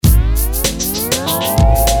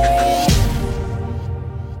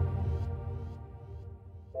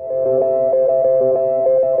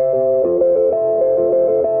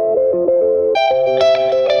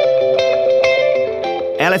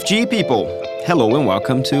ESG people. Hello and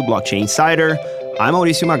welcome to Blockchain Insider. I'm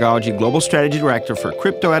Mauricio Magaldi, Global Strategy Director for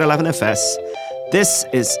Crypto at 11FS. This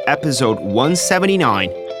is episode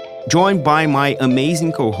 179, joined by my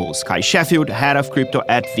amazing co-host, Kai Sheffield, Head of Crypto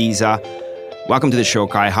at Visa. Welcome to the show,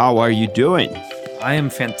 Kai. How are you doing? I am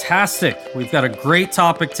fantastic. We've got a great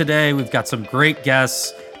topic today. We've got some great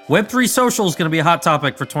guests. Web3 Social is going to be a hot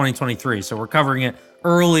topic for 2023, so we're covering it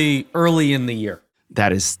early in the year.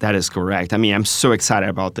 That is correct. I mean, I'm so excited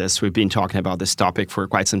about this. We've been talking about this topic for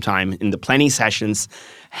quite some time in the planning sessions.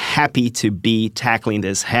 Happy to be tackling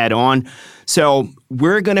this head on. So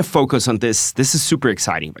we're going to focus on this. This is super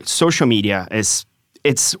exciting. Social media it's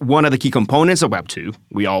one of the key components of Web2.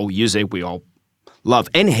 We all use it. We all love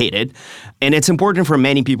and hate it. And it's important for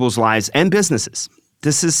many people's lives and businesses.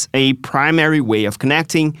 This is a primary way of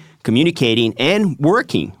connecting, communicating, and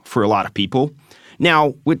working for a lot of people.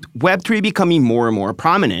 Now, with Web3 becoming more and more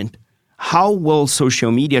prominent, how will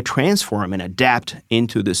social media transform and adapt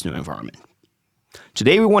into this new environment?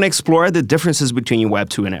 Today, we want to explore the differences between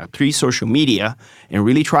Web2 and Web3 social media and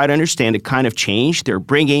really try to understand the kind of change they're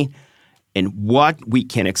bringing and what we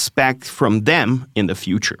can expect from them in the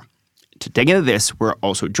future. To dig into this, we're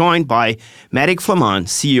also joined by Matic Flamand,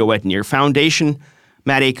 CEO at Near Foundation.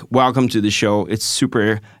 Matic, welcome to the show. It's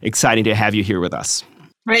super exciting to have you here with us.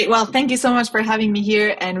 Great. Well, thank you so much for having me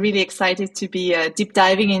here and really excited to be deep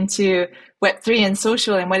diving into Web3 and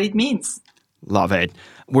social and what it means. Love it.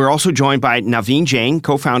 We're also joined by Naveen Jain,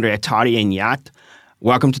 co-founder at Toddy and Yacht.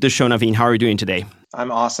 Welcome to the show, Naveen. How are you doing today?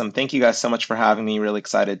 I'm awesome. Thank you guys so much for having me. Really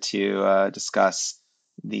excited to discuss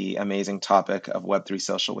the amazing topic of Web3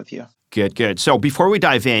 social with you. Good. So before we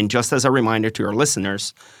dive in, just as a reminder to our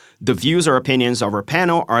listeners, the views or opinions of our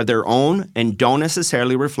panel are their own and don't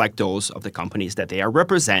necessarily reflect those of the companies that they are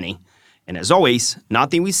representing. And as always,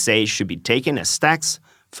 nothing we say should be taken as tax,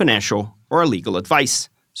 financial, or legal advice.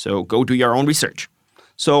 So go do your own research.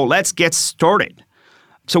 So let's get started.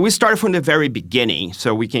 So we started from the very beginning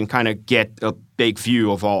so we can kind of get a big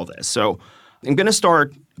view of all this. So I'm going to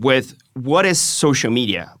start with what is social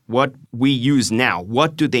media, what we use now,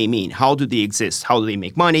 what do they mean, how do they exist, how do they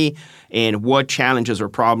make money, and what challenges or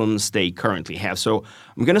problems they currently have. So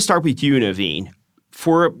I'm going to start with you, Naveen.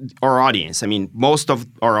 For our audience, I mean, most of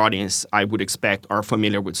our audience, I would expect, are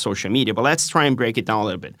familiar with social media, but let's try and break it down a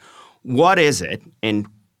little bit. What is it, and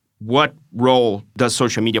what role does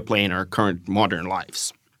social media play in our current modern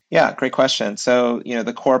lives? Yeah, great question. So,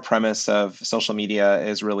 the core premise of social media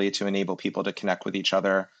is really to enable people to connect with each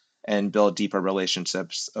other and build deeper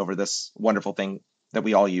relationships over this wonderful thing that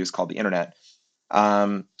we all use called the internet.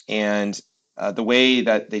 The way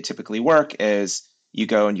that they typically work is you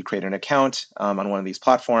go and you create an account on one of these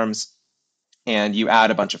platforms and you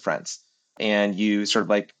add a bunch of friends. And you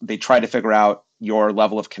sort of they try to figure out your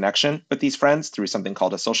level of connection with these friends through something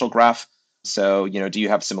called a social graph. So, do you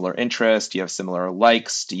have similar interests? Do you have similar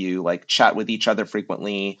likes? Do you chat with each other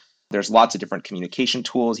frequently? There's lots of different communication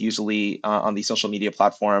tools usually on these social media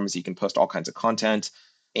platforms. You can post all kinds of content.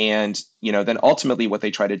 And, then ultimately what they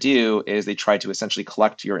try to do is they try to essentially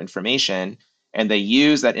collect your information and they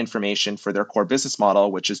use that information for their core business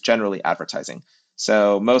model, which is generally advertising.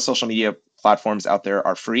 So most social media platforms out there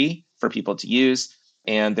are free for people to use.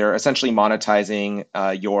 And they're essentially monetizing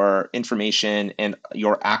your information and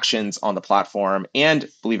your actions on the platform, and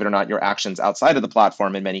believe it or not, your actions outside of the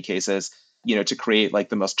platform in many cases, to create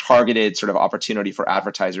the most targeted sort of opportunity for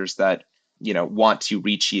advertisers that, want to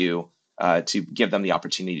reach you, to give them the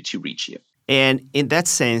opportunity to reach you. And in that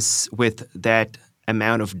sense, with that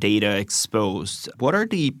amount of data exposed, what are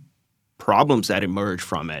the problems that emerge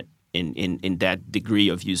from it in that degree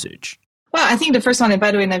of usage? Well, I think the first one, and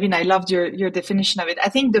by the way, Naveen, I loved your definition of it. I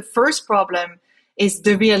think the first problem is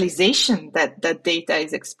the realization that data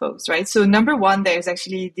is exposed, right? So number one, there's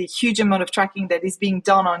actually the huge amount of tracking that is being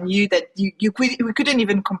done on you that we couldn't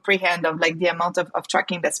even comprehend of the amount of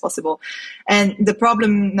tracking that's possible. And the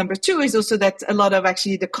problem number two is also that a lot of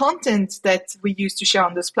actually the content that we use to share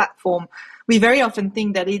on this platform, we very often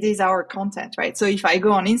think that it is our content, right? So if I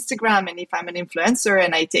go on Instagram and if I'm an influencer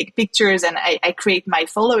and I take pictures and I create my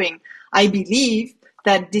following, I believe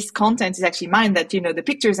that this content is actually mine, that, the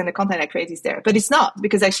pictures and the content I create is there. But it's not,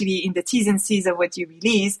 because actually in the T's and C's of what you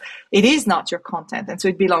release, it is not your content. And so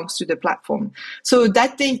it belongs to the platform. So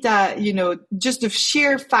that data, just the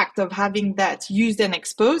sheer fact of having that used and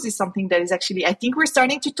exposed is something that is actually, I think we're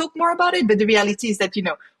starting to talk more about it. But the reality is that,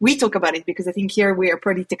 we talk about it because I think here we are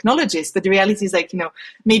pretty technologists. But the reality is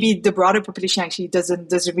maybe the broader population actually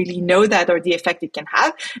doesn't really know that or the effect it can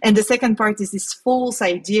have. And the second part is this false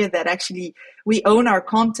idea that actually we own our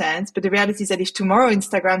content. But the reality is that if tomorrow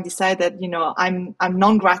Instagram decide that, I'm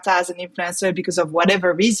non grata as an influencer because of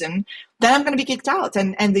whatever reason, then I'm going to be kicked out.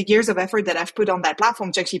 And the years of effort that I've put on that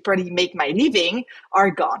platform to actually probably make my living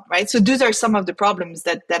are gone, right? So those are some of the problems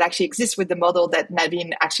that actually exist with the model that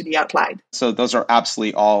Naveen actually outlined. So those are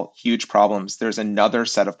absolutely all huge problems. There's another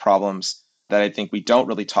set of problems that I think we don't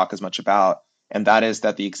really talk as much about, and that is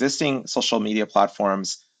that the existing social media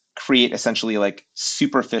platforms create essentially like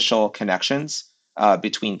superficial connections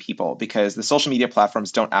between people, because the social media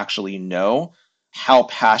platforms don't actually know how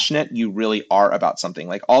passionate you really are about something.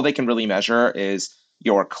 Like all they can really measure is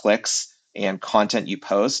your clicks and content you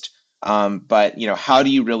post. But how do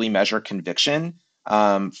you really measure conviction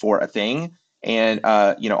for a thing and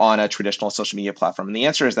on a traditional social media platform? And the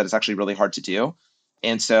answer is that it's actually really hard to do.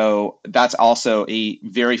 And so that's also a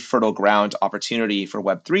very fertile ground opportunity for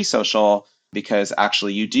Web3 social, because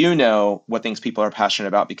actually you do know what things people are passionate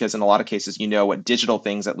about, because in a lot of cases, what digital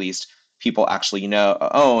things at least people actually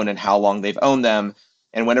own and how long they've owned them.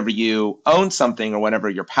 And whenever you own something or whenever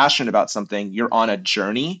you're passionate about something, you're on a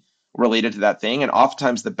journey related to that thing. And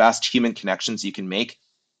oftentimes the best human connections you can make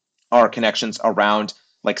are connections around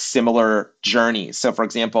like similar journeys. So for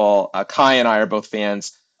example, Kai and I are both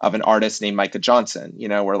fans of an artist named Micah Johnson.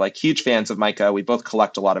 We're like huge fans of Micah. We both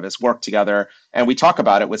collect a lot of his work together, and we talk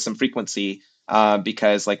about it with some frequency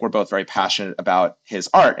because like we're both very passionate about his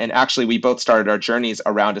art. And actually, we both started our journeys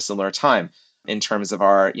around a similar time in terms of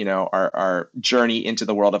our journey into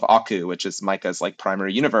the world of Aku, which is Micah's like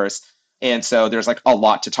primary universe. And so there's like a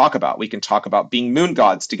lot to talk about. We can talk about being moon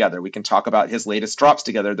gods together. We can talk about his latest drops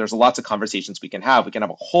together. There's lots of conversations we can have. We can have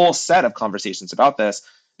a whole set of conversations about this,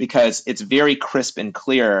 because it's very crisp and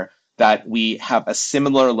clear that we have a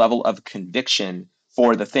similar level of conviction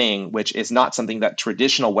for the thing, which is not something that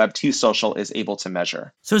traditional Web2 social is able to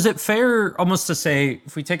measure. So is it fair almost to say,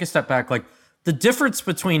 if we take a step back, like the difference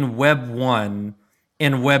between Web 1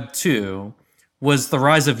 and Web 2 was the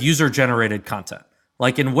rise of user-generated content?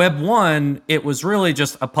 Like in Web 1, it was really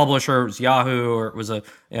just a publisher, it was Yahoo, or it was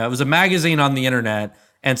a magazine on the internet.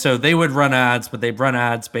 And so they would run ads, but they'd run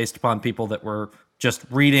ads based upon people that were just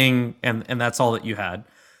reading, and that's all that you had.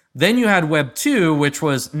 Then you had Web 2, which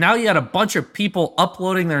was now you had a bunch of people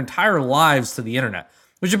uploading their entire lives to the internet,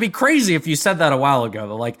 which would be crazy if you said that a while ago.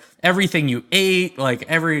 That like everything you ate, like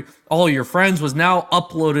all your friends was now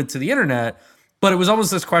uploaded to the internet. But it was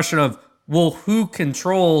almost this question of, well, who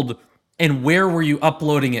controlled and where were you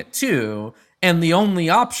uploading it to? And the only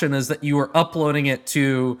option is that you were uploading it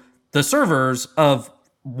to the servers of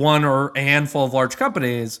one or a handful of large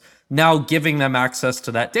companies, now giving them access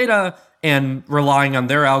to that data and relying on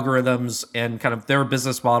their algorithms and kind of their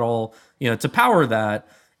business model, to power that.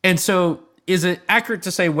 And so is it accurate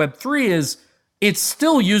to say Web3 is, it's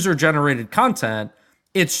still user-generated content,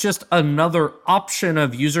 it's just another option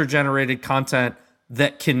of user-generated content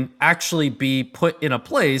that can actually be put in a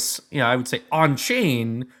place, I would say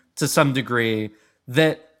on-chain to some degree,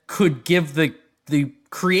 that could give the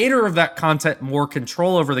creator of that content more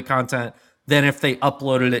control over the content than if they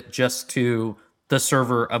uploaded it just to the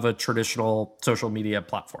server of a traditional social media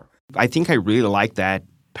platform? I think I really like that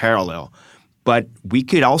parallel. But we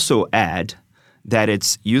could also add that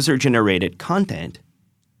it's user-generated content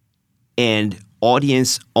and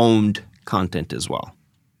audience-owned content as well,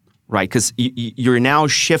 right? Because you're now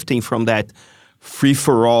shifting from that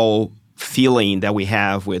free-for-all feeling that we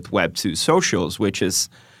have with Web2 socials, which is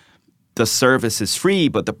the service is free,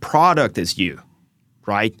 but the product is you,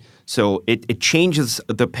 right? So it changes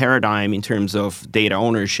the paradigm in terms of data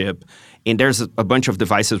ownership. And there's a bunch of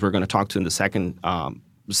devices we're going to talk to in the second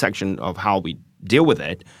section of how we deal with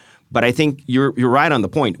it. But I think you're right on the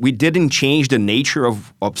point. We didn't change the nature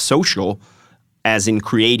of social as in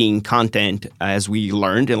creating content as we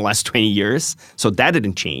learned in the last 20 years. So that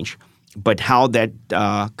didn't change. But how that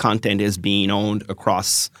content is being owned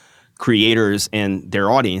across creators and their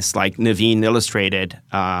audience, like Naveen illustrated,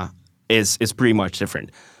 is pretty much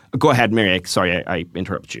different. Go ahead, Mariek. Sorry, I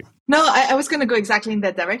interrupted you. No, I was going to go exactly in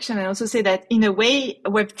that direction and also say that in a way,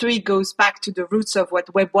 Web3 goes back to the roots of what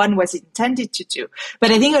Web1 was intended to do.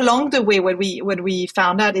 But I think along the way, what we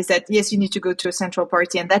found out is that, yes, you need to go to a central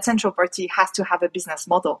party, and that central party has to have a business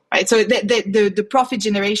model, right? So the profit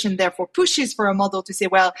generation therefore pushes for a model to say,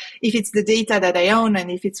 well, if it's the data that I own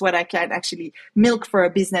and if it's what I can actually milk for a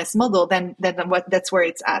business model, then that's where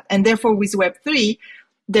it's at. And therefore with Web3,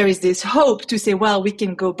 there is this hope to say, well, we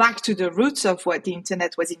can go back to the roots of what the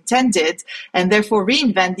internet was intended and therefore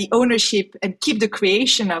reinvent the ownership and keep the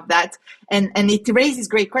creation of that. And it raises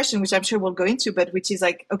great question, which I'm sure we'll go into, but which is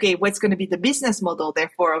like, okay, what's going to be the business model,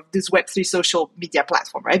 therefore, of this Web3 social media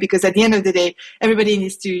platform, right? Because at the end of the day, everybody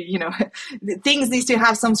needs to, things needs to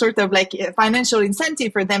have some sort of like financial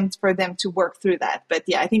incentive for them to work through that. But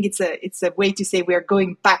yeah, I think it's a way to say we're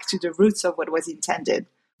going back to the roots of what was intended.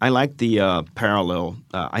 I like the parallel.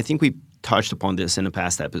 I think we touched upon this in a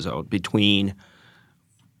past episode between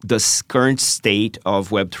the current state of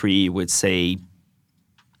Web3 with, say,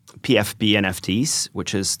 PFP NFTs,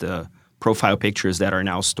 which is the profile pictures that are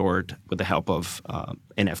now stored with the help of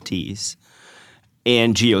NFTs,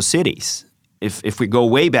 and GeoCities. If we go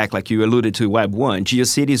way back, like you alluded to Web 1,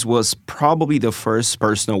 GeoCities was probably the first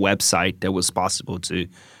personal website that was possible to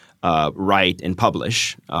write and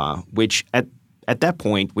publish, which at that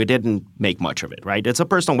point, we didn't make much of it, right? It's a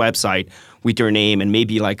personal website with your name and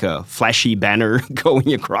maybe like a flashy banner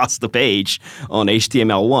going across the page on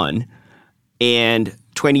HTML1. And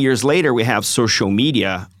 20 years later, we have social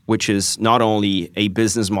media, which is not only a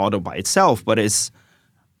business model by itself, but is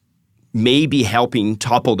maybe helping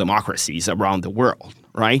topple democracies around the world,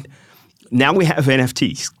 right? Now we have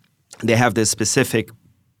NFTs. They have this specific,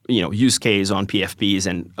 use case on PFPs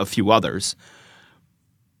and a few others.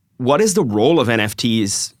 What is the role of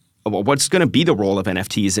NFTs? What's going to be the role of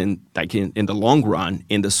NFTs in the long run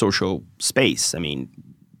in the social space? I mean,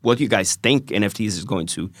 what do you guys think NFTs is going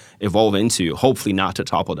to evolve into? Hopefully not to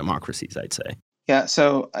topple democracies, I'd say. Yeah,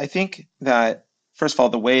 so I think that, first of all,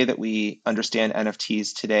 the way that we understand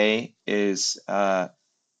NFTs today is, I'd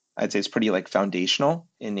say it's pretty like foundational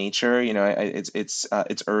in nature. It's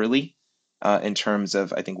early in terms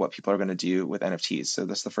of, I think, what people are going to do with NFTs. So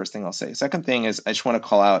that's the first thing I'll say. Second thing is, I just want to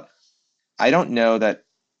call out, I don't know that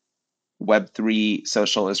Web3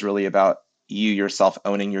 social is really about you yourself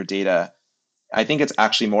owning your data. I think it's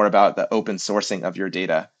actually more about the open sourcing of your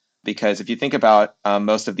data. Because if you think about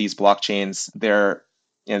most of these blockchains, they're,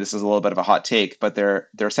 this is a little bit of a hot take, but they're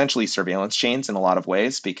essentially surveillance chains in a lot of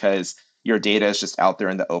ways, because your data is just out there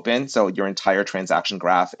in the open. So your entire transaction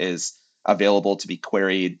graph is available to be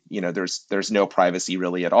queried. There's no privacy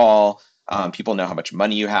really at all. People know how much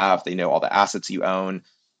money you have. They know all the assets you own.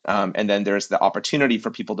 And then there's the opportunity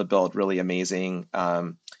for people to build really amazing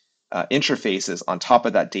interfaces on top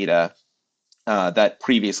of that data that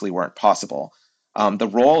previously weren't possible. The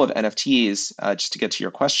role of NFTs, just to get to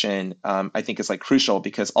your question, I think is like crucial,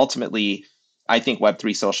 because ultimately, I think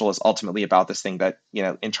Web3 social is ultimately about this thing that,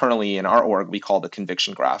 internally in our org, we call the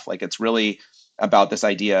conviction graph. Like, it's really about this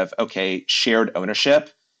idea of, okay, shared ownership,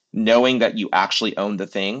 knowing that you actually own the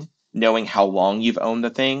thing, knowing how long you've owned the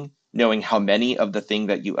thing, knowing how many of the thing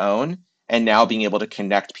that you own, and now being able to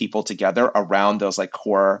connect people together around those like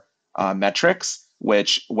core metrics,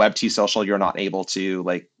 which Web2 social, you're not able to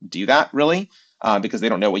like do that really, because they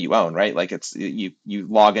don't know what you own, right? Like, it's you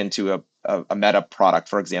log into a Meta product,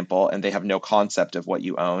 for example, and they have no concept of what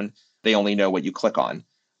you own. They only know what you click on.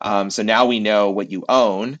 So now we know what you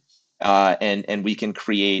own, and we can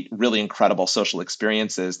create really incredible social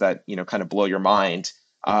experiences that, kind of blow your mind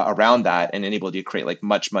around that, and enable you to create like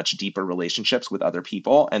much, much deeper relationships with other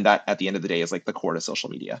people. And that at the end of the day is like the core to social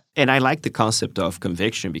media. And I like the concept of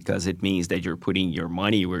conviction, because it means that you're putting your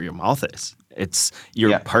money where your mouth is.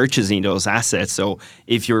 You're purchasing those assets. So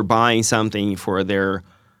if you're buying something for their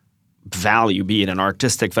value, be it an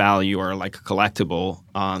artistic value or like a collectible,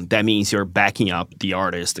 that means you're backing up the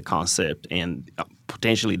artist, the concept, and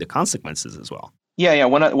potentially the consequences as well. Yeah.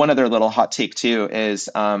 One other little hot take too is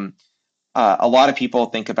a lot of people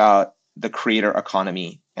think about the creator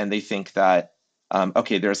economy, and they think that,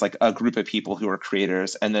 okay, there's like a group of people who are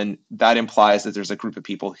creators, and then that implies that there's a group of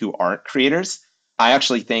people who aren't creators. I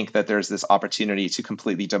actually think that there's this opportunity to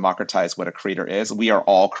completely democratize what a creator is. We are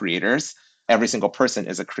all creators. Every single person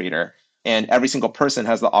is a creator, and every single person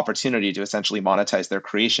has the opportunity to essentially monetize their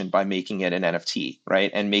creation by making it an NFT,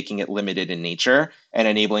 right? And making it limited in nature and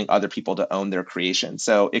enabling other people to own their creation.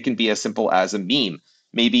 So it can be as simple as a meme.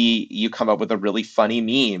 Maybe you come up with a really funny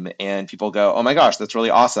meme and people go, oh my gosh, that's really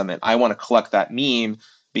awesome. And I want to collect that meme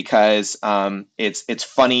because it's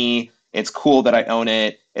funny, it's cool that I own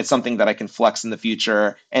it, it's something that I can flex in the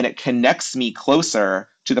future, and it connects me closer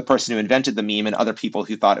to the person who invented the meme and other people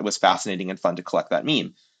who thought it was fascinating and fun to collect that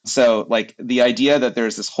meme. So like the idea that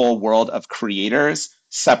there's this whole world of creators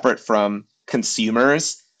separate from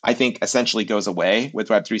consumers, I think essentially goes away with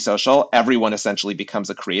Web3 social. Everyone essentially becomes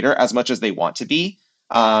a creator as much as they want to be.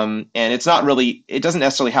 And it's not really, it doesn't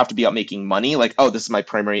necessarily have to be about making money. Like, oh, this is my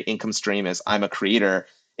primary income stream is I'm a creator.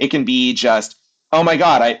 It can be just, oh my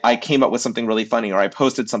God, I came up with something really funny, or I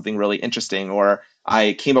posted something really interesting, or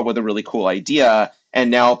I came up with a really cool idea. And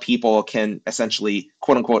now people can essentially,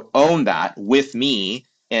 quote unquote, own that with me.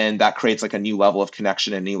 And that creates like a new level of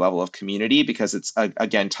connection and a new level of community because it's,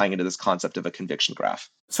 again, tying into this concept of a conviction graph.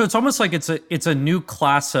 So it's almost like it's a new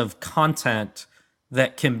class of content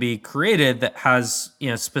that can be created that has, you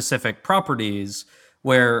know, specific properties,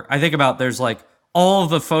 where I think about there's like all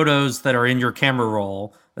the photos that are in your camera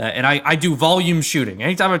roll. And I do volume shooting.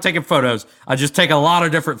 Anytime I'm taking photos, I just take a lot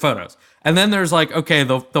of different photos. And then there's like, okay,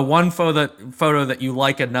 the one photo that you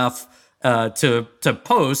like enough to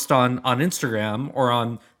post on Instagram or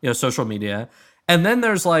on, you know, social media. And then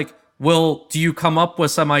there's like, well, do you come up with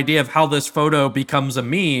some idea of how this photo becomes a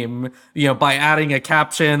meme, you know, by adding a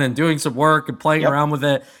caption and doing some work and playing around with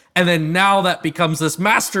it? And then now that becomes this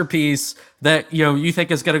masterpiece that, you know, you think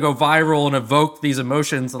is going to go viral and evoke these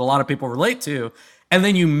emotions that a lot of people relate to. And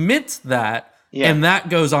then you mint that, and that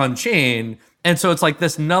goes on chain. And so it's like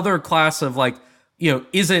this another class of like, you know,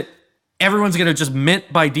 is it everyone's going to just mint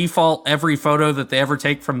by default every photo that they ever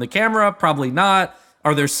take from the camera? Probably not.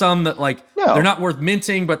 Are there some that like, they're not worth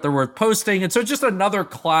minting, but they're worth posting? And so just another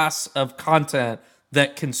class of content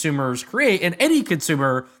that consumers create. And any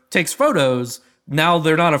consumer takes photos. Now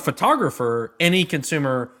they're not a photographer. Any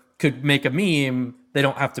consumer could make a meme. They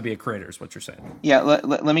don't have to be a creator, is what you're saying. Yeah,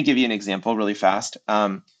 let me give you an example really fast.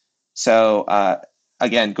 Again,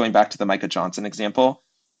 going back to the Micah Johnson example.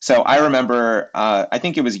 So I remember, I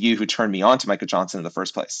think it was you who turned me on to Micah Johnson in the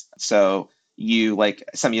first place. So you like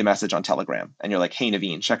sent me a message on Telegram and you're like, hey,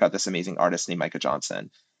 Naveen, check out this amazing artist named Micah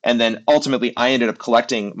Johnson. And then ultimately I ended up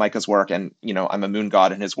collecting Micah's work, and, you know, I'm a moon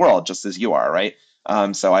god in his world, just as you are, right?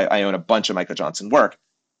 So I own a bunch of Micah Johnson work.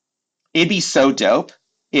 It'd be so dope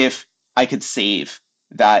if I could save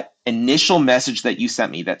that initial message that you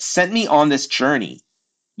sent me that sent me on this journey,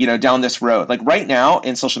 you know, down this road. Like right now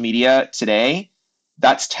in social media today,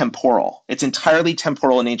 that's temporal. It's entirely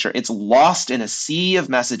temporal in nature. It's lost in a sea of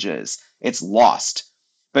messages. It's lost.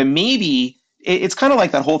 But maybe it's kind of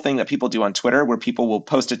like that whole thing that people do on Twitter where people will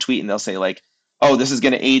post a tweet and they'll say like, oh, this is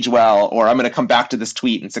going to age well, or I'm going to come back to this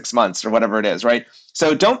tweet in 6 months, or whatever it is, right?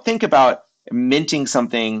 So don't think about minting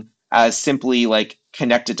something as simply like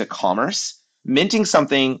connected to commerce. Minting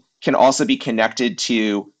something can also be connected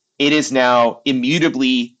to, it is now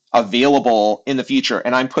immutably available in the future,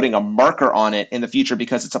 and I'm putting a marker on it in the future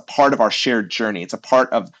because it's a part of our shared journey. It's a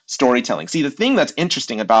part of storytelling. See, the thing that's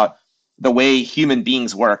interesting about the way human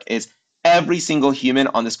beings work is every single human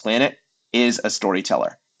on this planet is a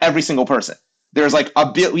storyteller. Every single person. There's like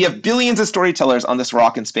we have billions of storytellers on this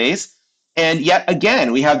rock in space. And yet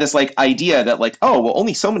again, we have this like idea that like, oh, well,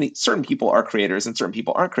 only so many certain people are creators and certain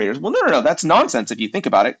people aren't creators. Well, no, that's nonsense if you think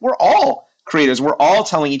about it. We're all creators. We're all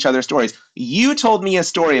telling each other stories. You told me a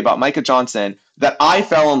story about Micah Johnson that I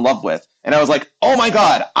fell in love with. And I was like, oh my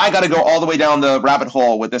God, I got to go all the way down the rabbit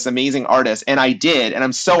hole with this amazing artist. And I did. And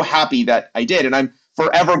I'm so happy that I did. And I'm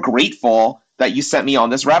forever grateful that you sent me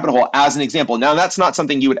on this rabbit hole as an example. Now, that's not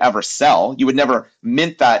something you would ever sell. You would never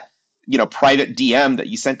mint that, you know, private DM that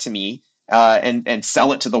you sent to me and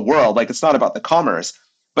sell it to the world. Like, it's not about the commerce,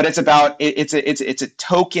 but it's about it's a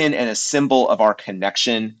token and a symbol of our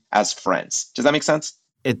connection as friends. Does that make sense?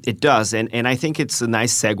 It does, and I think it's a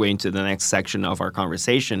nice segue into the next section of our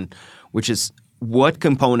conversation, which is what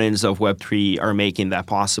components of Web3 are making that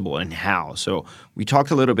possible and how. So we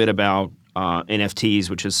talked a little bit about NFTs,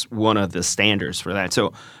 which is one of the standards for that.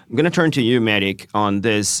 So I'm going to turn to you, Mehdi, on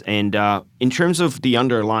this. And in terms of the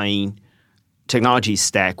underlying technology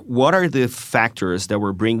stack, what are the factors that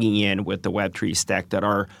we're bringing in with the Web3 stack that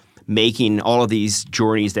are making all of these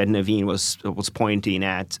journeys that Naveen was pointing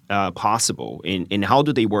at possible? And how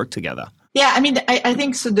do they work together? Yeah, I mean, I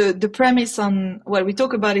think so. The premise on what we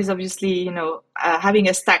talk about is obviously, you know, having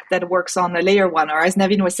a stack that works on a layer one, or as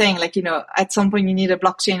Naveen was saying, like, you know, at some point you need a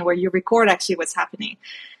blockchain where you record actually what's happening.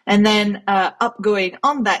 And then upgoing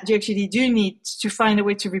on that, you actually do need to find a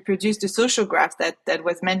way to reproduce the social graph that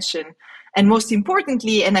was mentioned. And most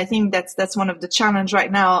importantly, and I think that's one of the challenge right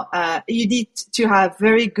now, you need to have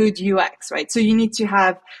very good UX, right? So you need to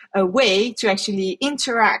have a way to actually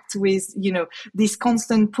interact with, you know, this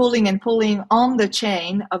constant pulling and pulling on the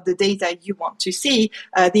chain of the data you want to see,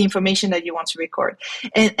 the information that you want to record.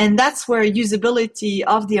 And that's where usability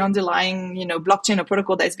of the underlying, you know, blockchain or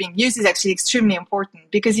protocol that's being used is actually extremely important.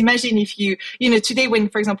 Because imagine if you know, today when,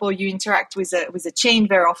 for example, you interact with a chain,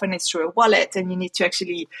 very often it's through a wallet and you need to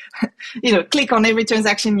actually you know, click on every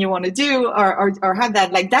transaction you want to do or have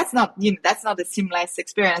that. Like, that's not, you know, that's not a seamless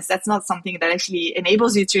experience. That's not something that actually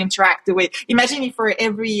enables you to interact the way. Imagine if for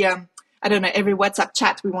every I don't know, every WhatsApp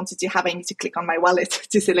chat we wanted to have, I need to click on my wallet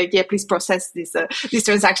to say like, yeah, please process this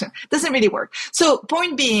transaction. Doesn't really work. So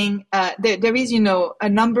point being, there is, a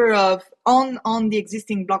number of on the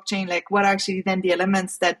existing blockchain, like what are actually then the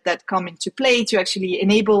elements that come into play to actually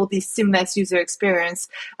enable this seamless user experience,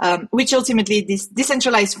 which ultimately this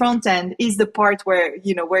decentralized front end is the part where,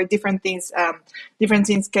 where different things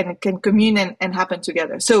can commune and happen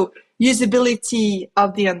together. So usability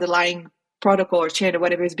of the underlying protocol or chain or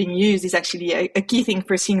whatever is being used is actually a key thing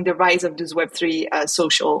for seeing the rise of those Web3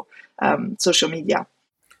 social media.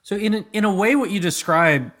 So in a way, what you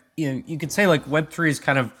describe, you could say like Web3 is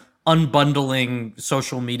kind of unbundling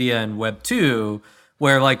social media and Web 2,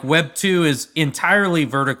 where like Web 2 is entirely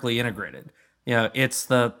vertically integrated. It's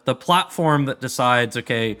the platform that decides,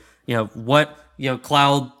 okay, what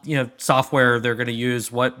cloud software they're going to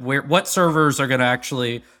use, what servers are going to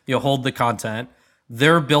actually hold the content.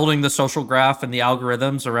 They're building the social graph and the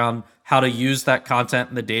algorithms around how to use that content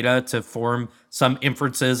and the data to form some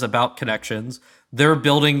inferences about connections. They're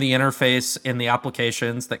building the interface in the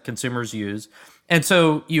applications that consumers use. And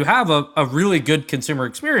so you have a really good consumer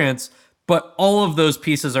experience, but all of those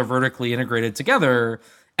pieces are vertically integrated together.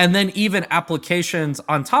 And then even applications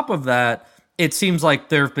on top of that, it seems like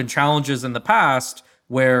there have been challenges in the past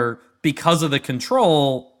where because of the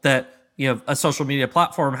control that a social media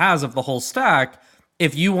platform has of the whole stack,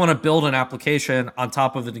 if you want to build an application on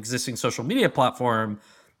top of an existing social media platform,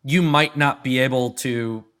 you might not be able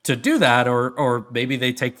to do that, or maybe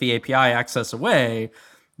they take the API access away.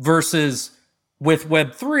 Versus with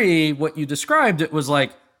Web3, what you described, it was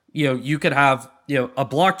like, you could have, a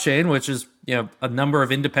blockchain, which is, a number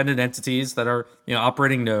of independent entities that are,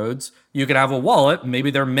 operating nodes. You could have a wallet. Maybe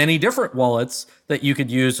there are many different wallets that you could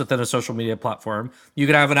use within a social media platform. You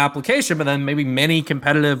could have an application, but then maybe many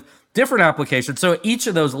competitive different applications. So each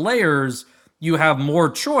of those layers, you have more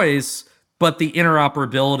choice, but the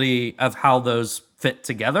interoperability of how those fit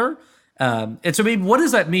together. And so maybe what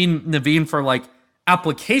does that mean, Naveen, for like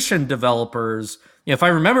application developers? If I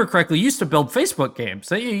remember correctly, you used to build Facebook games.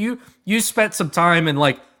 So you spent some time in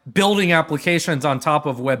like building applications on top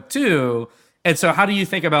of Web 2. And so how do you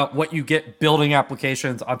think about what you get building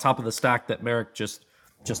applications on top of the stack that Merrick just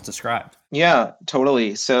described? Yeah,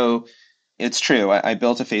 totally. So it's true. I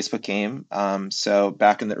built a Facebook game. So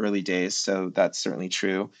back in the early days. So that's certainly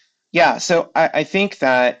true. Yeah. So I think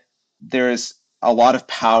that there's a lot of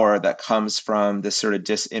power that comes from this sort of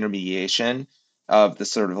disintermediation of the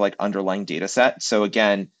sort of like underlying data set. So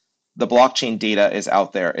again, the blockchain data is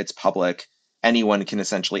out there, it's public, anyone can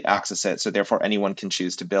essentially access it. So therefore anyone can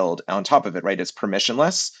choose to build on top of it, right? It's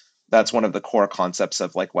permissionless. That's one of the core concepts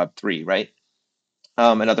of like Web3, right?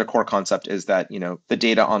 Another core concept is that, the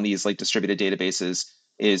data on these like distributed databases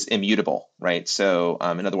is immutable, right? So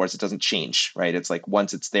in other words, it doesn't change, right? It's like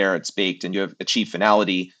once it's there, it's baked and you have achieved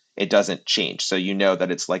finality, it doesn't change. So you know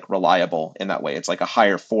that it's like reliable in that way. It's like a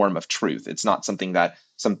higher form of truth. It's not something that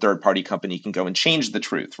some third-party company can go and change the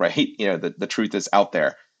truth, right? The truth is out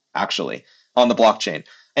there actually on the blockchain.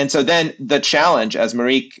 And so then the challenge, as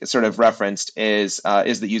Marique sort of referenced, is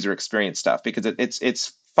the user experience stuff, because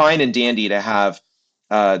it's fine and dandy to have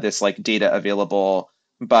this like data available,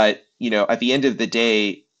 but at the end of the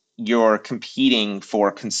day, you're competing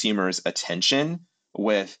for consumers' attention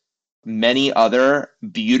with many other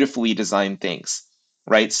beautifully designed things,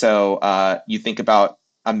 right? So you think about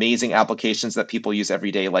amazing applications that people use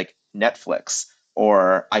every day, like Netflix,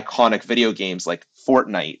 or iconic video games like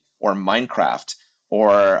Fortnite or Minecraft,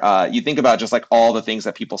 or you think about just like all the things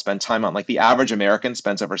that people spend time on. Like the average American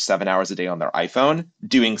spends over 7 hours a day on their iPhone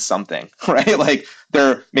doing something, right? Like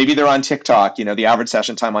maybe they're on TikTok. The average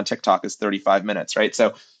session time on TikTok is 35 minutes, right?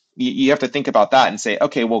 So you have to think about that and say,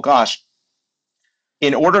 okay, well, gosh,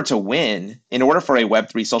 in order for a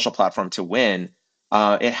Web3 social platform to win,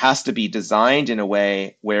 it has to be designed in a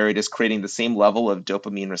way where it is creating the same level of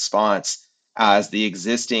dopamine response as the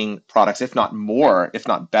existing products, if not more, if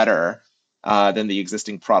not better, than the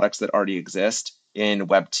existing products that already exist in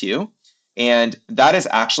Web 2. And that is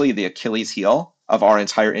actually the Achilles heel of our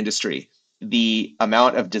entire industry. The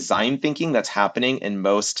amount of design thinking that's happening in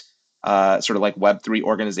most sort of like Web3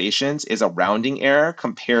 organizations is a rounding error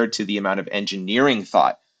compared to the amount of engineering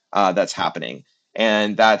thought that's happening.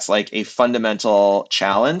 And that's like a fundamental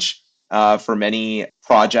challenge for many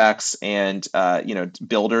projects and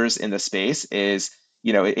builders in the space is,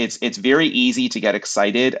 it's very easy to get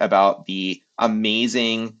excited about the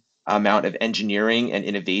amazing amount of engineering and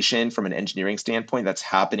innovation from an engineering standpoint that's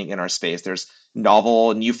happening in our space. There's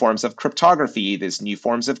novel new forms of cryptography, there's new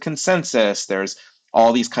forms of consensus, there's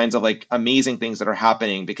all these kinds of like amazing things that are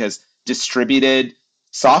happening because distributed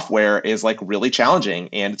software is like really challenging,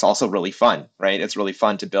 and it's also really fun, right? It's really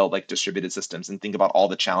fun to build like distributed systems and think about all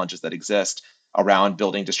the challenges that exist around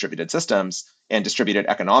building distributed systems and distributed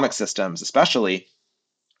economic systems, especially.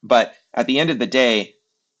 But at the end of the day,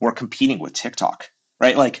 we're competing with TikTok,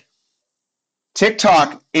 right? Like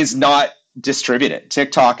TikTok is not distributed.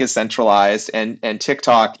 TikTok is centralized, and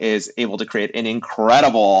TikTok is able to create an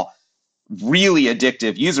incredible, really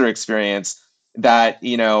addictive user experience that,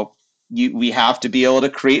 we have to be able to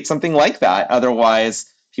create something like that.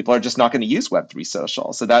 Otherwise, people are just not going to use Web3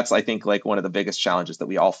 social. So that's, I think, like one of the biggest challenges that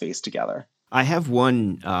we all face together. I have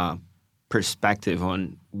one perspective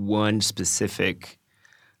on one specific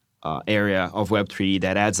area of Web3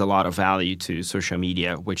 that adds a lot of value to social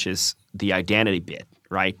media, which is the identity bit,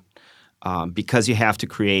 right? Because you have to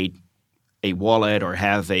create a wallet or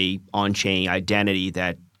have a on-chain identity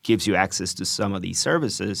that gives you access to some of these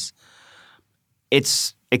services,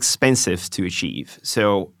 it's expensive to achieve.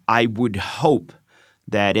 So I would hope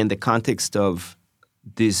that in the context of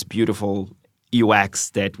this beautiful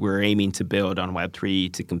UX that we're aiming to build on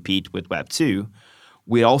Web3 to compete with Web2,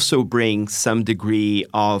 we also bring some degree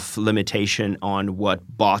of limitation on what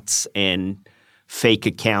bots and fake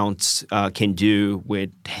accounts can do with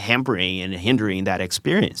hampering and hindering that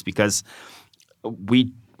experience. Because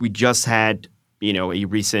we just had a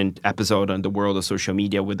recent episode on the world of social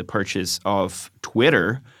media with the purchase of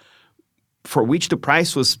Twitter, for which the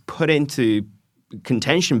price was put into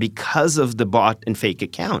contention because of the bot and fake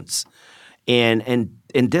accounts. And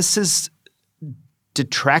this is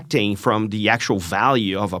detracting from the actual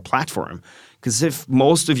value of a platform. Because if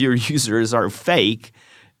most of your users are fake,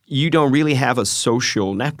 you don't really have a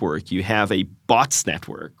social network. You have a bots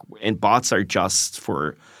network, and bots are just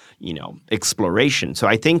for exploration. So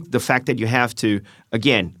I think the fact that you have to,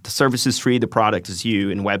 again, the service is free, the product is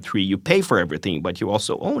you. In Web3, you pay for everything, but you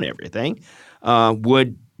also own everything,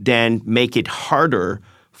 would then make it harder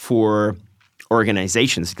for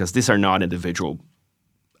organizations, because these are not individual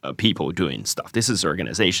people doing stuff. This is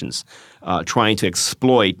organizations trying to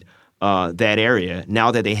exploit that area.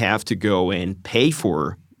 Now that they have to go and pay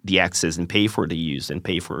for the access and pay for the use and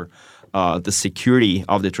pay for the security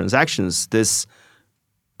of the transactions, this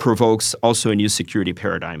provokes also a new security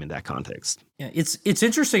paradigm in that context. Yeah, it's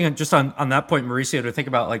interesting just on that point, Mauricio, to think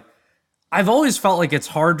about, like, I've always felt like it's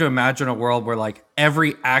hard to imagine a world where like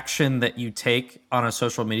every action that you take on a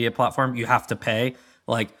social media platform, you have to pay.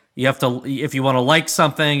 Like you have to, if you want to like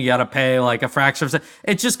something, you got to pay like a fraction of it.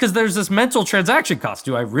 It's just because there's this mental transaction cost.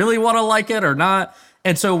 Do I really want to like it or not?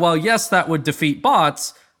 And so while yes, that would defeat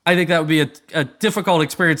bots, I think that would be a difficult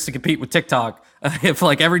experience to compete with TikTok if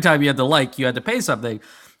like every time you had to like, you had to pay something.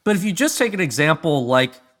 But if you just take an example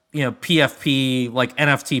like, PFP, like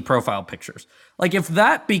NFT profile pictures, like if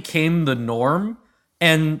that became the norm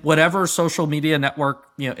and whatever social media network,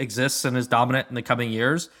 exists and is dominant in the coming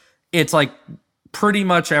years, it's like pretty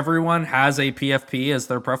much everyone has a PFP as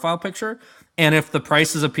their profile picture. And if the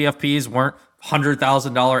prices of PFPs weren't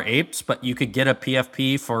 $100,000 apes, but you could get a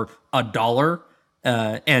PFP for $1,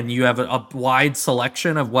 and you have a wide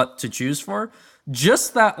selection of what to choose for,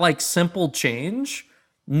 just that like simple change.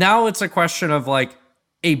 Now it's a question of like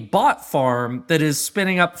a bot farm that is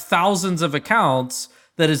spinning up thousands of accounts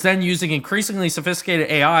that is then using increasingly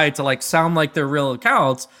sophisticated AI to like sound like they're real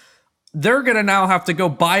accounts. They're going to now have to go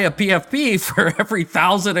buy a PFP for every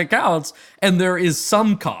 1,000 accounts, and there is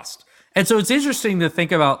some cost. And so it's interesting to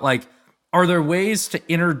think about, like, are there ways to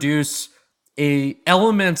introduce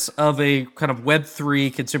elements of a kind of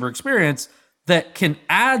Web3 consumer experience that can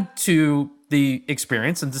add to the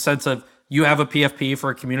experience in the sense of you have a PFP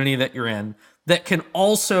for a community that you're in that can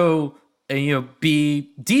also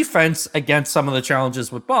be defense against some of the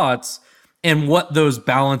challenges with bots, and what those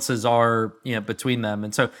balances are between them.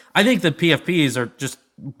 And so I think the PFPs are just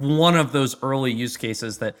one of those early use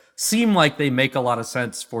cases that seem like they make a lot of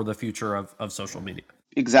sense for the future of social media.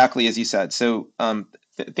 Exactly, as you said. So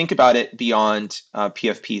think about it beyond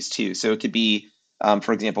PFPs too. So it could be,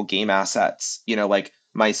 for example, game assets, like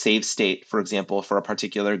my save state, for example, for a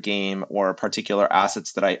particular game or particular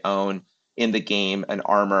assets that I own in the game, an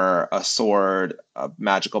armor, a sword, a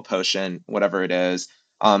magical potion, whatever it is.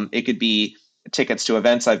 It could be tickets to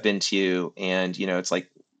events I've been to, and it's like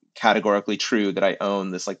categorically true that I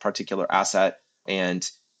own this like particular asset, and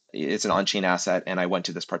it's an on-chain asset, and I went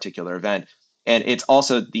to this particular event. And it's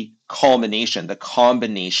also the culmination, the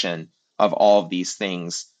combination of all of these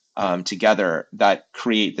things together that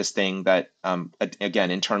create this thing that,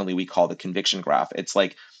 again, internally we call the conviction graph. It's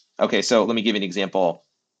like, okay, so let me give you an example.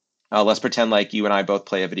 Let's pretend like you and I both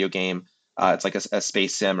play a video game. It's like a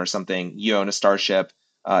space sim or something. You own a starship.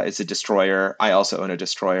 It's a destroyer. I also own a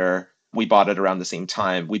destroyer. we bought it around the same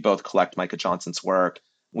time. We both collect Micah Johnson's work.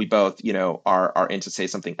 We both, are into, say,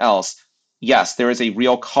 something else. Yes, there is a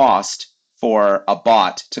real cost for a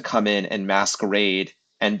bot to come in and masquerade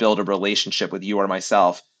and build a relationship with you or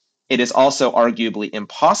myself. It is also arguably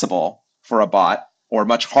impossible for a bot, or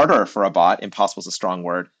much harder for a bot, impossible is a strong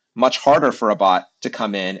word, much harder for a bot to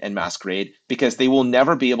come in and masquerade, because they will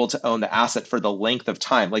never be able to own the asset for the length of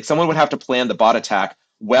time. Like, someone would have to plan the bot attack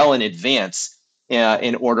well in advance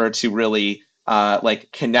in order to really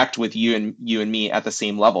connect with you and me at the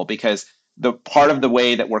same level, because the part of the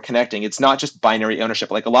way that we're connecting, it's not just binary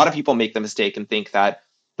ownership. Like, a lot of people make the mistake and think that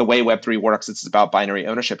the way Web3 works, it's about binary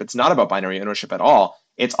ownership. It's not about binary ownership at all.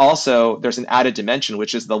 It's also, there's an added dimension,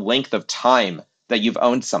 which is the length of time that you've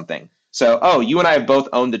owned something. So, you and I have both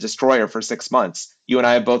owned the Destroyer for 6 months. You and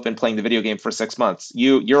I have both been playing the video game for 6 months.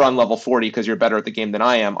 You're on level 40 because you're better at the game than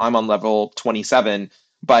I am. I'm on level 27.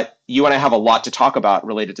 But you and I have a lot to talk about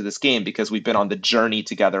related to this game because we've been on the journey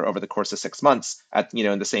together over the course of 6 months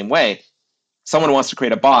in the same way. Someone wants to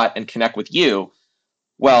create a bot and connect with you.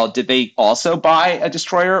 Well, did they also buy a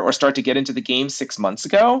Destroyer or start to get into the game 6 months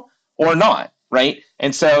ago or not, right?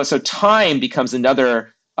 And so time becomes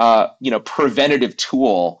another preventative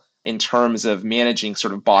tool in terms of managing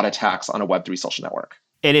sort of bot attacks on a Web3 social network.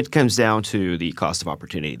 And it comes down to the cost of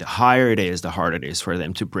opportunity. The higher it is, the harder it is for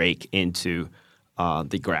them to break into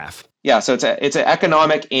the graph. Yeah, so it's an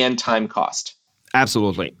economic and time cost.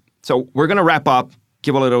 Absolutely. So we're going to wrap up,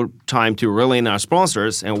 give a little time to reel in our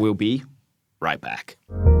sponsors, and we'll be right back.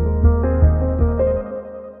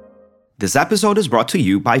 This episode is brought to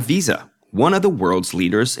you by Visa, one of the world's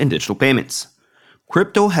leaders in digital payments.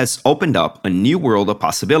 Crypto has opened up a new world of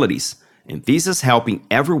possibilities, and Visa's helping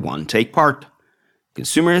everyone take part.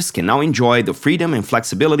 Consumers can now enjoy the freedom and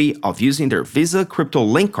flexibility of using their Visa Crypto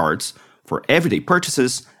Link cards for everyday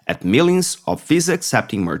purchases at millions of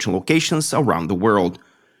Visa-accepting merchant locations around the world.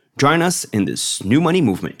 Join us in this new money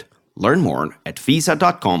movement. Learn more at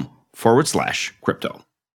visa.com/crypto.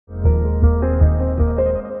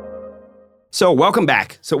 So welcome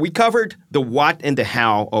back. So we covered the what and the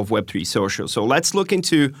how of Web3 Social. So let's look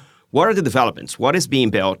into what are the developments, what is being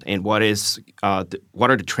built, and what are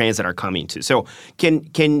the trends that are coming to. So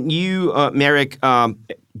can you, Marek,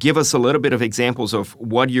 give us a little bit of examples of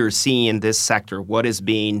what you're seeing in this sector, what is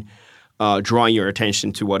being drawing your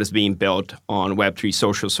attention to what is being built on Web3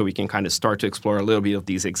 Social, so we can kind of start to explore a little bit of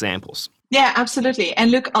these examples. Yeah, absolutely.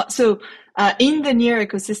 And look, in the Near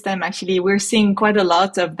ecosystem, actually, we're seeing quite a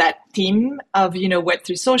lot of that theme of,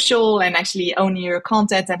 Web3 Social and actually owning your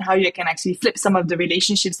content and how you can actually flip some of the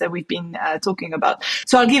relationships that we've been talking about.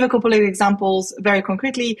 So I'll give a couple of examples very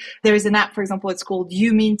concretely. There is an app, for example, it's called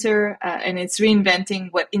UMinter, and it's reinventing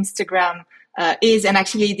what Instagram is, and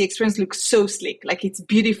actually the experience looks so slick. Like, it's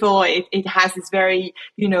beautiful. It has this very,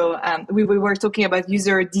 we were talking about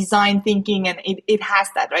user design thinking, and it has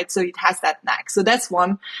that, right? So it has that knack. So that's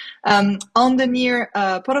one. On the Near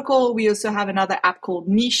protocol, we also have another app called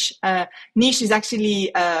Niche. Niche is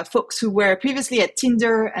actually folks who were previously at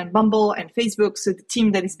Tinder and Bumble and Facebook. So the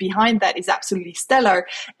team that is behind that is absolutely stellar.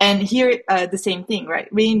 And here, the same thing,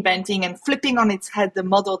 right? Reinventing and flipping on its head the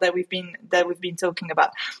model that we've been talking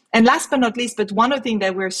about. And last but not least, but one other thing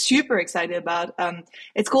that we're super excited about,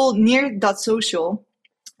 it's called Near.social.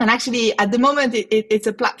 And actually, at the moment, it's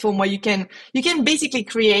a platform where you can basically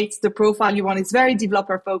create the profile you want. It's very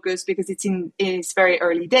developer focused because it's in its very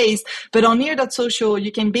early days. But on Near.social,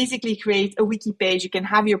 you can basically create a wiki page. You can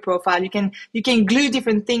have your profile. You can glue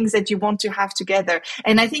different things that you want to have together.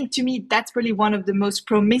 And I think, to me, that's really one of the most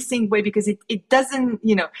promising way, because it doesn't,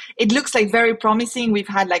 it looks like very promising. We've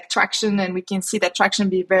had like traction, and we can see that traction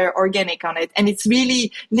be very organic on it. And it's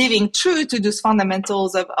really living true to those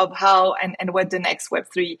fundamentals of how and what the next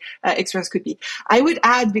Web3 experience could be. I would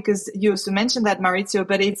add, because you also mentioned that, Maurizio,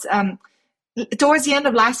 but it's towards the end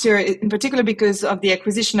of last year, in particular because of the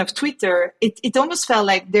acquisition of Twitter, it almost felt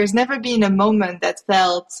like there's never been a moment that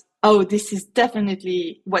felt, oh, this is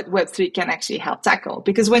definitely what Web3 can actually help tackle.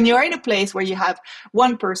 Because when you're in a place where you have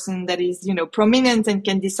one person that is, prominent and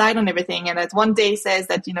can decide on everything, and that one day says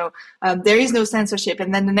that, there is no censorship,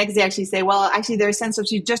 and then the next day actually say, well, actually there is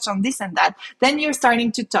censorship just on this and that, then you're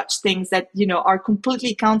starting to touch things that, are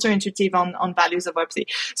completely counterintuitive on values of Web3.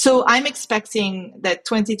 So I'm expecting that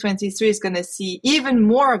 2023 is going to see even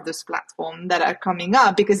more of those platforms that are coming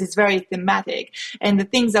up, because it's very thematic. And the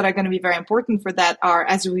things that are going to be very important for that are,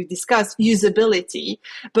 as we've discussed, usability,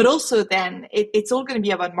 but also then it's all going to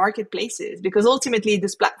be about marketplaces, because ultimately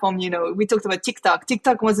this platform, we talked about TikTok.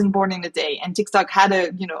 TikTok wasn't born in a day, and TikTok had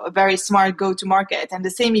a very smart go-to-market. And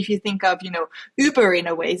the same if you think of, Uber in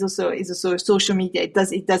a way is also social media. It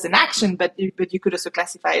does an action, but you could also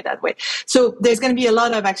classify it that way. So there's going to be a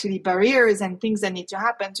lot of actually barriers and things that need to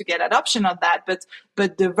happen to get adoption of that.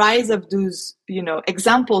 But the rise of those,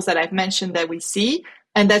 examples that I've mentioned that we see,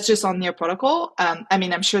 and that's just on Near Protocol.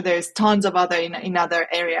 I'm sure there's tons of other in other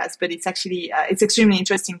areas, but it's actually it's extremely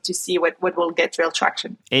interesting to see what will get real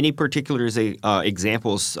traction. Any particular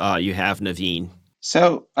examples you have, Naveen?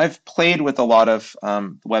 So I've played with a lot of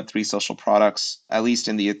Web3 social products, at least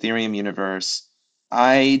in the Ethereum universe.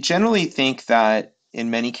 I generally think that in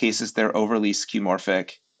many cases they're overly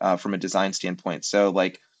skeuomorphic from a design standpoint. So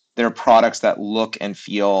like there are products that look and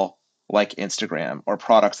feel like Instagram, or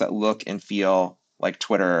products that look and feel like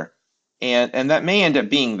Twitter. And that may end up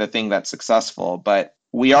being the thing that's successful, but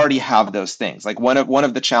we already have those things. Like one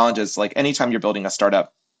of the challenges, like anytime you're building a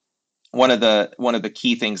startup, one of the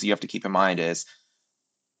key things you have to keep in mind is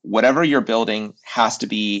whatever you're building has to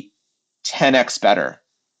be 10x better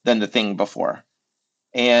than the thing before.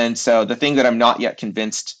 And so the thing that I'm not yet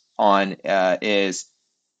convinced on is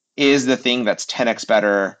the thing that's 10x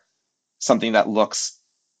better something that looks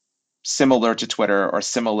similar to Twitter or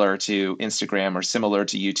similar to Instagram or similar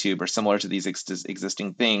to YouTube or similar to these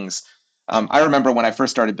existing things. I remember when I first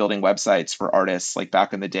started building websites for artists, like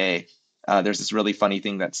back in the day, there's this really funny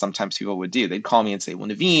thing that sometimes people would do. They'd call me and say, well,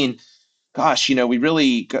 Naveen, gosh, there are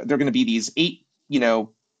going to be these 8,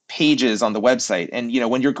 pages on the website. And,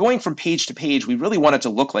 when you're going from page to page, we really want it to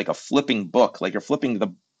look like a flipping book, like you're flipping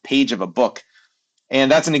the page of a book. And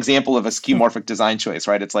that's an example of a skeuomorphic design choice,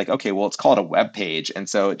 right? It's like, okay, well, it's called a web page, and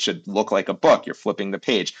so it should look like a book. You're flipping the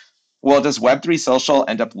page. Well, does Web3 social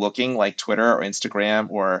end up looking like Twitter or Instagram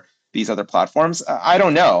or these other platforms? I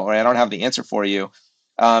don't know, right? I don't have the answer for you.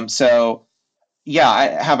 So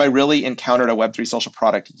yeah, have I really encountered a Web3 social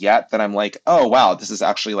product yet that I'm like, oh, wow, this is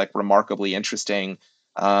actually like remarkably interesting?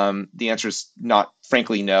 The answer is not,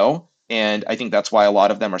 frankly, no. And I think that's why a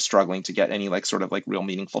lot of them are struggling to get any sort of real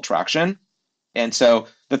meaningful traction. And so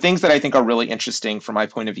the things that I think are really interesting from my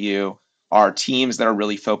point of view are teams that are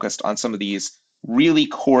really focused on some of these really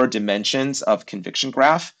core dimensions of conviction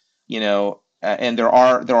graph, and there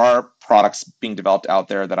are products being developed out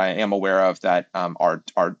there that I am aware of that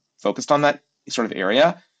are focused on that sort of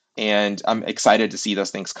area. And I'm excited to see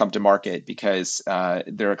those things come to market because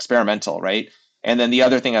they're experimental, right? And then the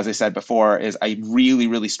other thing, as I said before, is I really,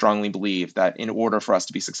 really strongly believe that in order for us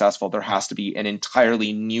to be successful, there has to be an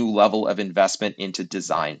entirely new level of investment into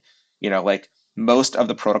design. Most of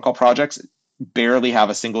the protocol projects barely have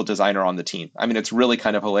a single designer on the team. I mean, it's really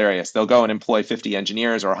kind of hilarious. They'll go and employ 50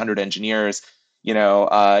 engineers or 100 engineers.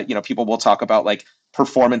 People will talk about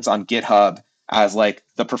performance on GitHub as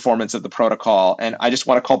the performance of the protocol. And I just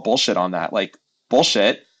want to call bullshit on that.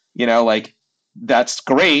 Bullshit, that's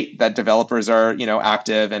great that developers are,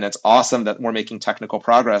 active, and it's awesome that we're making technical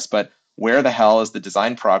progress, but where the hell is the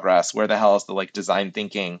design progress? Where the hell is the design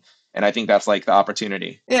thinking? And I think that's the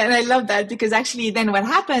opportunity. Yeah, and I love that because actually then what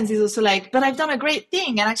happens is also but I've done a great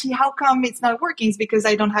thing. And actually, how come it's not working? It's because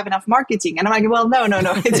I don't have enough marketing. And I'm like, well, no.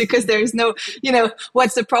 It's because there is no,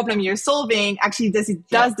 what's the problem you're solving? Actually, does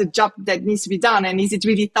the job that needs to be done? And is it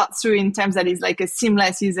really thought through in terms that is a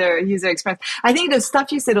seamless user experience? I think the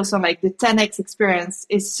stuff you said also, the 10x experience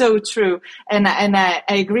is so true. And I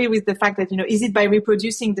agree with the fact that, is it by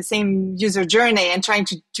reproducing the same user journey and trying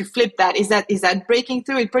to flip that? Is that breaking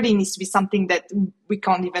through? It pretty needs to be something that we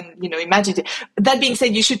can't even, imagine. That being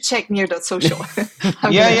said, you should check Near.social.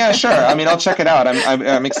 Yeah, sure. I mean, I'll check it out.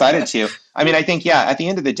 I'm excited to. I mean, I think, at the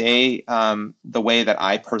end of the day, the way that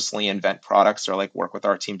I personally invent products or work with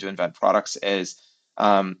our team to invent products is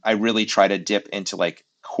I really try to dip into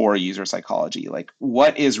core user psychology.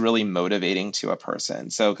 What is really motivating to a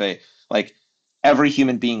person? So, every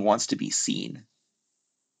human being wants to be seen.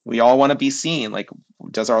 We all want to be seen.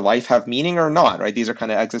 Does our life have meaning or not? Right? These are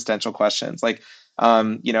kind of existential questions.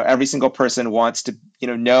 Every single person wants to,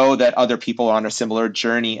 know that other people are on a similar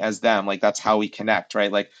journey as them. That's how we connect,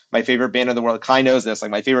 right? My favorite band in the world, Kai knows this.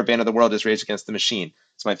 My favorite band in the world is Rage Against the Machine.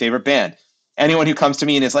 It's my favorite band. Anyone who comes to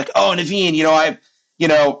me and is oh, Naveen,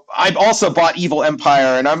 I've also bought Evil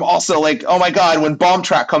Empire, and I'm also oh my God, when Bomb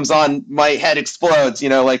Track comes on, my head explodes.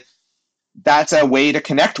 That's a way to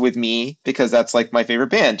connect with me because that's my favorite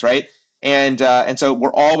band, right? And so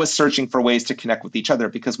we're always searching for ways to connect with each other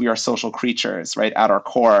because we are social creatures, right, at our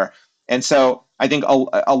core. And so I think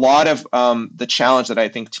a lot of the challenge that I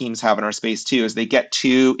think teams have in our space too is they get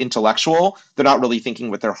too intellectual. They're not really thinking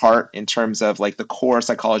with their heart in terms of like the core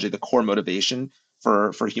psychology, the core motivation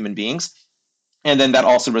for human beings. And then that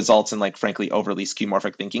also results in like, frankly, overly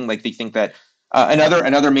skeuomorphic thinking. Like they think that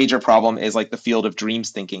another major problem is like the field of dreams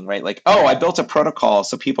thinking, right? Like, oh, I built a protocol,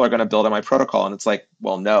 so people are going to build on my protocol. And it's like,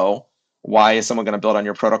 well, no. Why is someone going to build on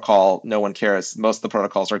your protocol? No one cares. Most of the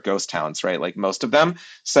protocols are ghost towns, right? Like most of them.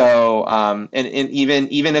 So, and even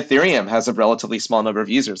Ethereum has a relatively small number of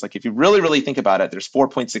users. Like if you really think about it, there's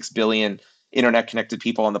 4.6 billion internet connected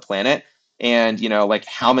people on the planet. And, like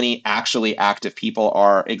how many actually active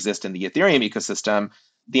people exist in the Ethereum ecosystem?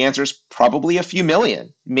 The answer is probably a few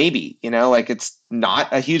million, maybe, like it's not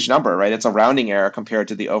a huge number, right? It's a rounding error compared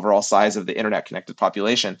to the overall size of the internet connected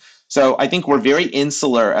population. So I think we're very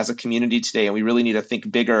insular as a community today, and we really need to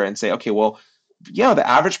think bigger and say, okay, well, the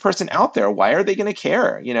average person out there, why are they going to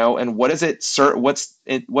care? And what is it,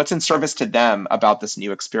 what's in service to them about this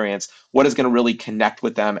new experience? What is going to really connect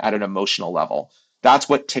with them at an emotional level? That's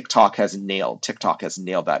what TikTok has nailed. TikTok has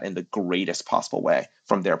nailed that in the greatest possible way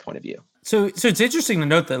from their point of view. So it's interesting to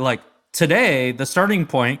note that like today, the starting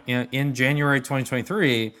point in January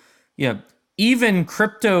 2023, even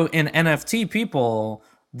crypto and NFT people,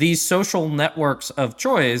 these social networks of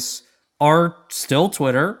choice are still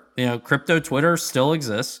Twitter. Crypto Twitter still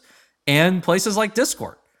exists, and places like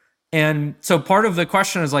Discord. And so part of the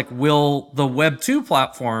question is like, will the Web2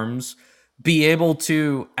 platforms be able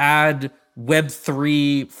to add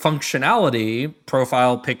Web3 functionality,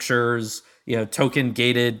 profile pictures, token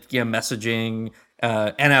gated, messaging,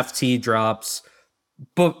 NFT drops,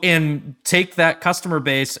 and take that customer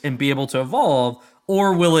base and be able to evolve?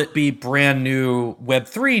 Or will it be brand new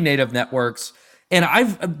Web3 native networks? And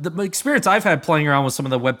the experience I've had playing around with some of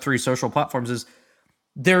the Web3 social platforms is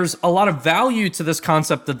there's a lot of value to this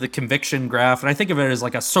concept of the conviction graph. And I think of it as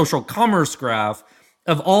like a social commerce graph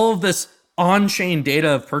of all of this on-chain data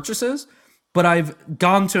of purchases. But I've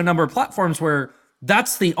gone to a number of platforms where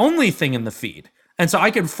that's the only thing in the feed. And so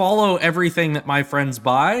I can follow everything that my friends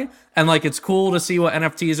buy, and like it's cool to see what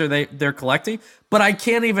NFTs they're collecting, but I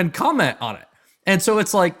can't even comment on it. And so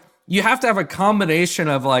it's like you have to have a combination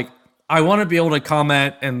of like, I want to be able to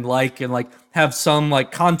comment and like have some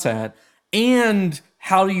like content, and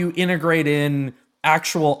how do you integrate in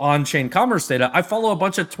actual on-chain commerce data? I follow a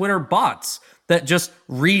bunch of Twitter bots that just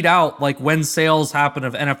read out like when sales happen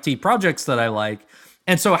of NFT projects that I like.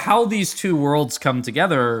 And so how these two worlds come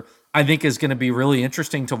together, I think is going to be really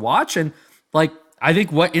interesting to watch. And like, I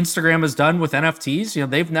think what Instagram has done with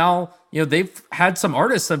NFTs, they've had some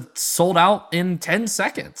artists have sold out in 10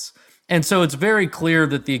 seconds. And so it's very clear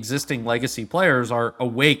that the existing legacy players are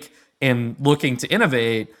awake and looking to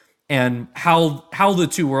innovate. And how the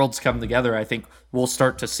two worlds come together, I think we'll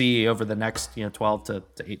start to see over the next 12 to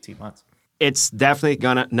 18 months. It's definitely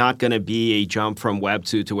not gonna be a jump from Web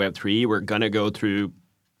 2 to Web 3. We're gonna go through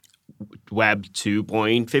Web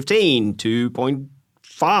 2.15,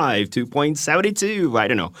 2.5, 2.72, I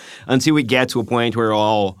don't know, until we get to a point where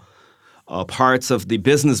all parts of the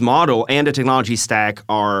business model and the technology stack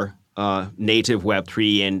are native Web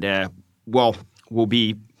 3, and we'll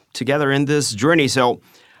be together in this journey. So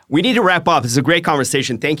we need to wrap up. It's a great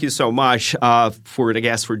conversation. Thank you so much for the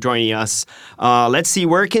guests for joining us. Let's see,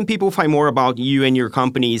 where can people find more about you and your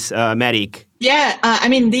companies, Matic? Yeah,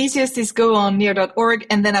 the easiest is go on near.org,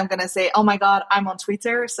 and then I'm going to say, oh my God, I'm on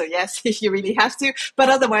Twitter. So yes, if you really have to. But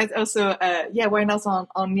otherwise also, why not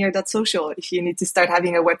on near.social if you need to start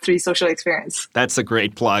having a Web3 social experience. That's a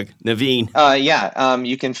great plug. Naveen?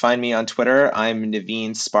 You can find me on Twitter. I'm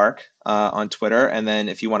Naveen Spark on Twitter. And then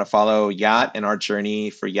if you want to follow Yat and our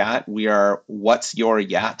journey for Yat, we are What's Your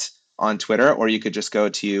Yat on Twitter, or you could just go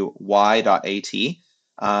to y.at.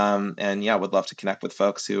 Would love to connect with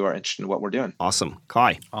folks who are interested in what we're doing. Awesome.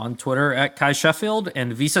 Kai? On Twitter at Kai Sheffield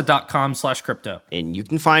and visa.com/crypto. And you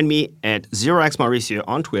can find me at 0x Mauricio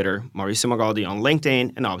on Twitter, Mauricio Magaldi on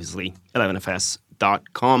LinkedIn, and obviously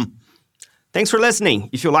 11fs.com. Thanks for listening.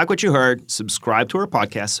 If you like what you heard, subscribe to our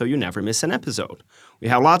podcast so you never miss an episode. We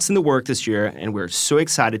have lots in the work this year, and we're so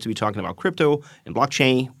excited to be talking about crypto and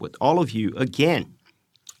blockchain with all of you again.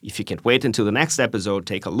 If you can't wait until the next episode,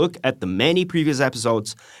 take a look at the many previous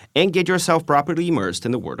episodes and get yourself properly immersed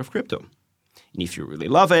in the world of crypto. And if you really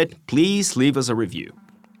love it, please leave us a review.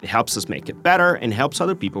 It helps us make it better and helps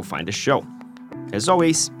other people find the show. As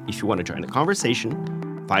always, if you want to join the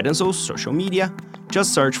conversation, find us on social media.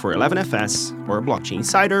 Just search for 11FS or Blockchain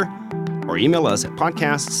Insider, or email us at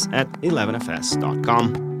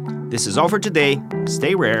podcasts@11fs.com. This is all for today.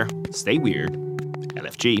 Stay rare, stay weird.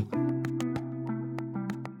 LFG.